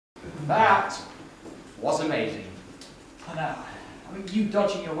That was amazing. I know. I mean, you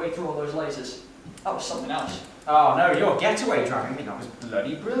dodging your way through all those lasers, that was something else. Oh no, your getaway driving, that was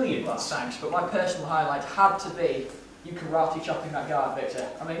bloody brilliant. Well, thanks, but my personal highlight had to be you karate chopping that guard, Victor.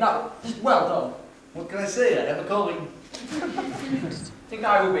 I mean, that was well done. What can I say? I never called him. I think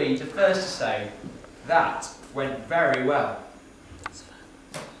I will be the first to say that went very well.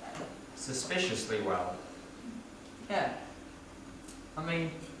 Suspiciously well. Yeah. I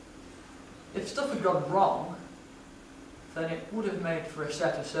mean, if stuff had gone wrong, then it would have made for a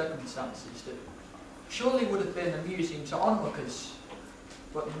set of circumstances that surely would have been amusing to onlookers,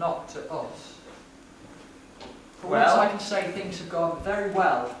 but not to us. For once I can say things have gone very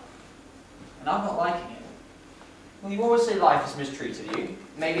well, and I'm not liking it. Well, you always say life has mistreated you.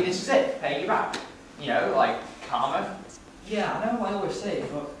 Maybe this is it, paying you back. You know, like karma. Yeah, I know I always say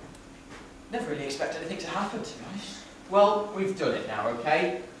it, but never really expect anything to happen, to be honest. Well, we've done it now,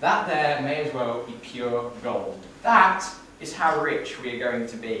 okay? That there may as well be pure gold. That is how rich we are going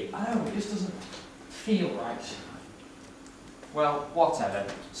to be. I know, it just doesn't feel right. Well, whatever.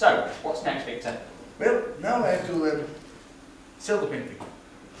 So, what's next, Victor? Well, now I have to sell the painting.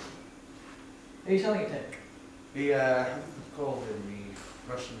 Are you selling it to him? The, how do you call it,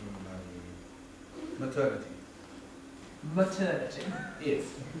 the Russian maternity. Maternity? Yes.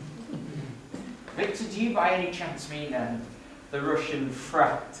 Victor, do you by any chance mean the Russian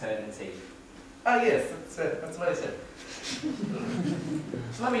fraternity? Ah, yes, that's what I said.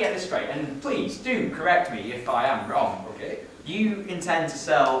 So let me get this straight, and please do correct me if I am wrong. Okay. You intend to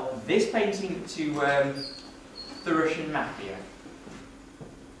sell this painting to the Russian mafia?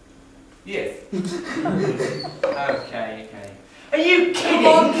 Yes. Okay. Are you kidding? Come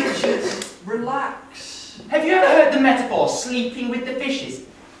on, Richard! Relax. Have you ever heard the metaphor, sleeping with the fishes?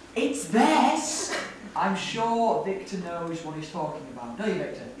 It's theirs. I'm sure Victor knows what he's talking about. Don't you,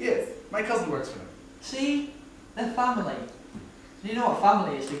 Victor? Yes. My cousin works for them. See? They're family. You know what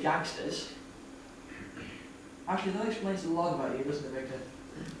family is to gangsters. Actually, that explains a lot about you, doesn't it, Victor?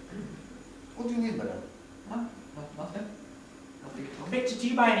 What do you mean by that? Huh? Nothing. Nothing at all. Victor, do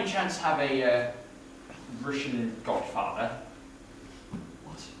you by any chance have a Russian godfather?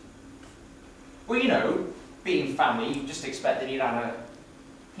 What? Well, you know, being family, you just expect that you'd have a,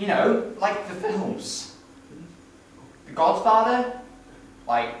 you know, like the films. The Godfather,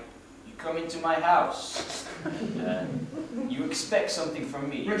 like, you come into my house, you expect something from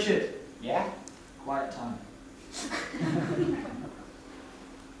me. Richard! Yeah? Quiet time.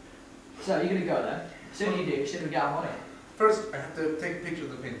 So, you're going to go then? Soon you do, soon we get our money. First, I have to take a picture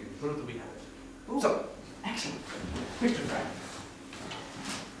of the painting. Prove that we have it. Ooh. So, Excellent. picture frame.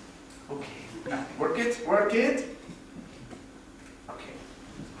 Okay. Now, work it. Okay.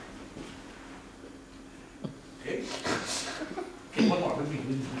 Okay. Okay, one more. With me.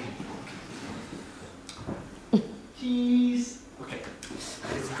 Cheese. Okay.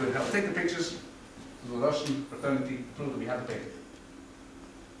 This is good. Now, take the pictures of the Russian fraternity to prove that we have the painting.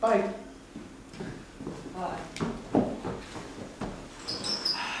 Bye. Bye.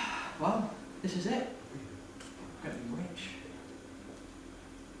 Well, this is it. I'm going to be rich.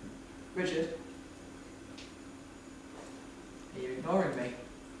 Richard? Are you ignoring me?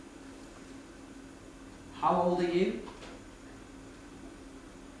 How old are you?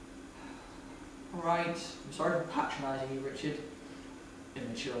 Alright, I'm sorry for patronising you, Richard.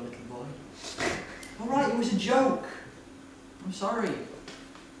 Immature little boy. Alright, it was a joke. I'm sorry.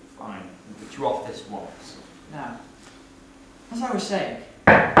 Fine, we'll put you off this once. Now, as I was saying,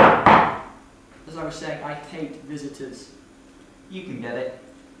 I hate visitors. You can get it.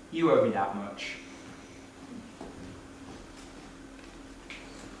 You owe me that much.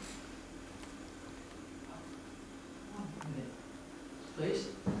 Please?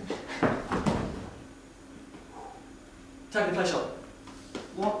 Take the place up.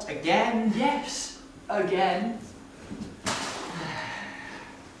 What, again? Yes, again.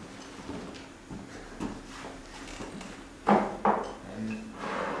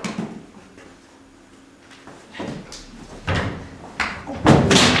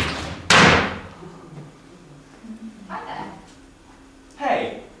 Hi there.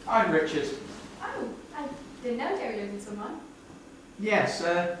 Hey, I'm Richard. Oh, I didn't know Jerry lived with someone. Yes,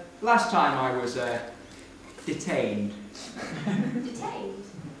 last time I was detained Detained?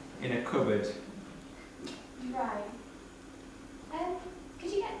 in a cupboard. Right.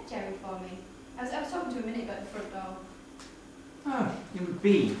 Could you get Jerry for me? I was talking to him a minute ago at the front door. Oh, it would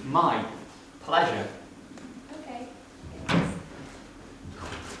be my pleasure. Okay.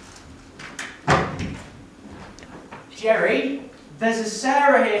 Jerry, there's a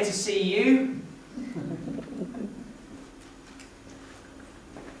Sarah here to see you.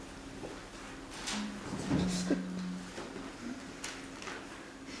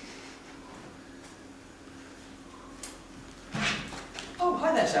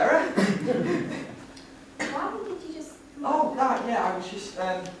 was just,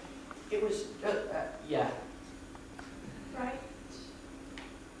 it was, yeah. Right.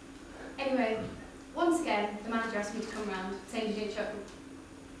 Anyway, once again, the manager asked me to come round, saying you didn't show up.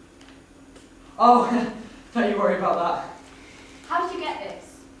 Oh, don't you worry about that. How did you get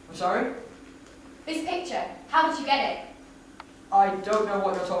this? I'm sorry? This picture, how did you get it? I don't know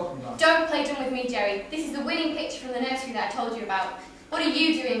what you're talking about. Don't play dumb with me, Jerry. This is the winning picture from the nursery that I told you about. What are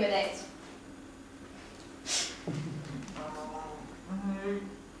you doing with it?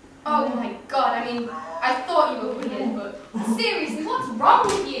 Oh my god, I mean, I thought you were weird, but seriously, what's wrong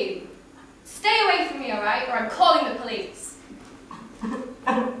with you? Stay away from me, alright, or I'm calling the police.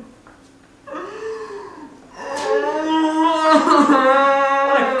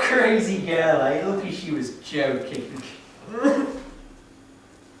 What a crazy girl, eh? Lucky she was joking.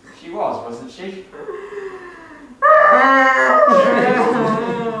 She wasn't she?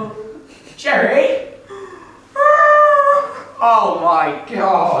 Jerry? Oh my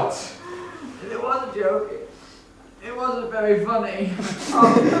god! It wasn't joking. It wasn't very funny. I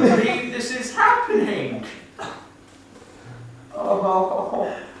can't believe this is happening.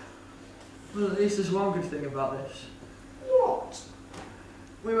 Oh. Well, at least there's one good thing about this. What?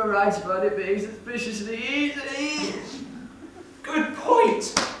 We were right about it being suspiciously easy. Good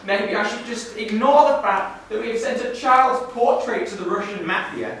point. Maybe I should just ignore the fact that we have sent a child's portrait to the Russian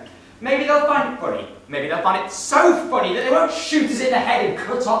mafia. Maybe they'll find it funny. Maybe they'll find it so funny that they won't shoot us in the head and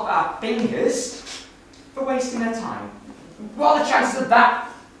cut off our fingers for wasting their time. What are the chances of that?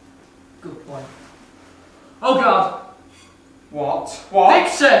 Good point. Oh God! What?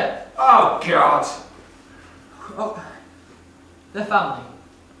 Viktor! Oh God! Oh, their family.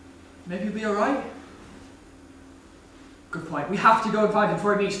 Maybe you'll be alright? Good point. We have to go and find him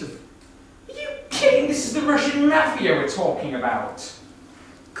before he meets them. Are you kidding? This is the Russian mafia we're talking about.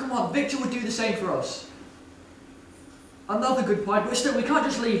 Come on, Viktor would do the same for us. Another good point, but still, we can't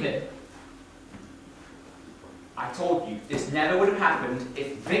just leave him. I told you, this never would have happened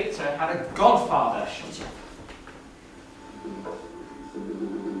if Viktor had a godfather. Shut up.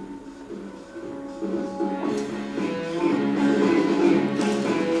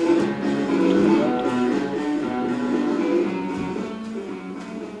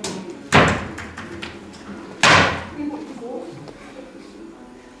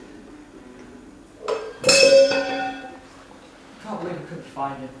 Can't believe we couldn't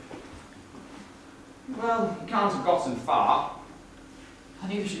find him. Well, you can't have gotten far. I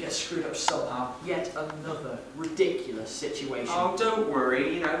knew we should get screwed up somehow. Yet another ridiculous situation. Oh, don't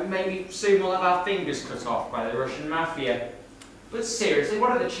worry, you know, maybe soon we'll have our fingers cut off by the Russian mafia. But seriously,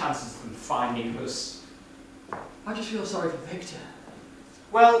 what are the chances of them finding us? I just feel sorry for Viktor.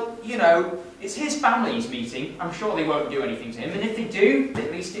 Well, you know, it's his family he's meeting. I'm sure they won't do anything to him, and if they do,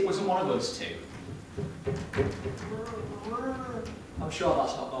 at least it wasn't one of us two. I'm sure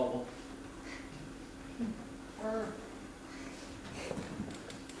that's not normal.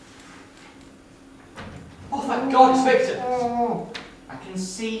 Oh, thank God, it's Viktor! I can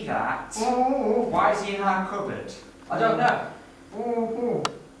see that. Why is he in our cupboard? I don't know.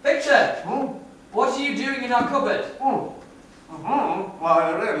 Viktor! What are you doing in our cupboard?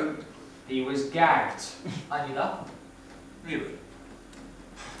 Why, really? He was gagged. I knew that. Really?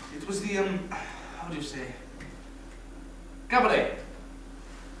 It was the, how do you say? Cabaret.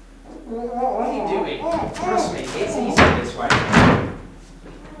 What are you doing? Trust me, it's easier this way.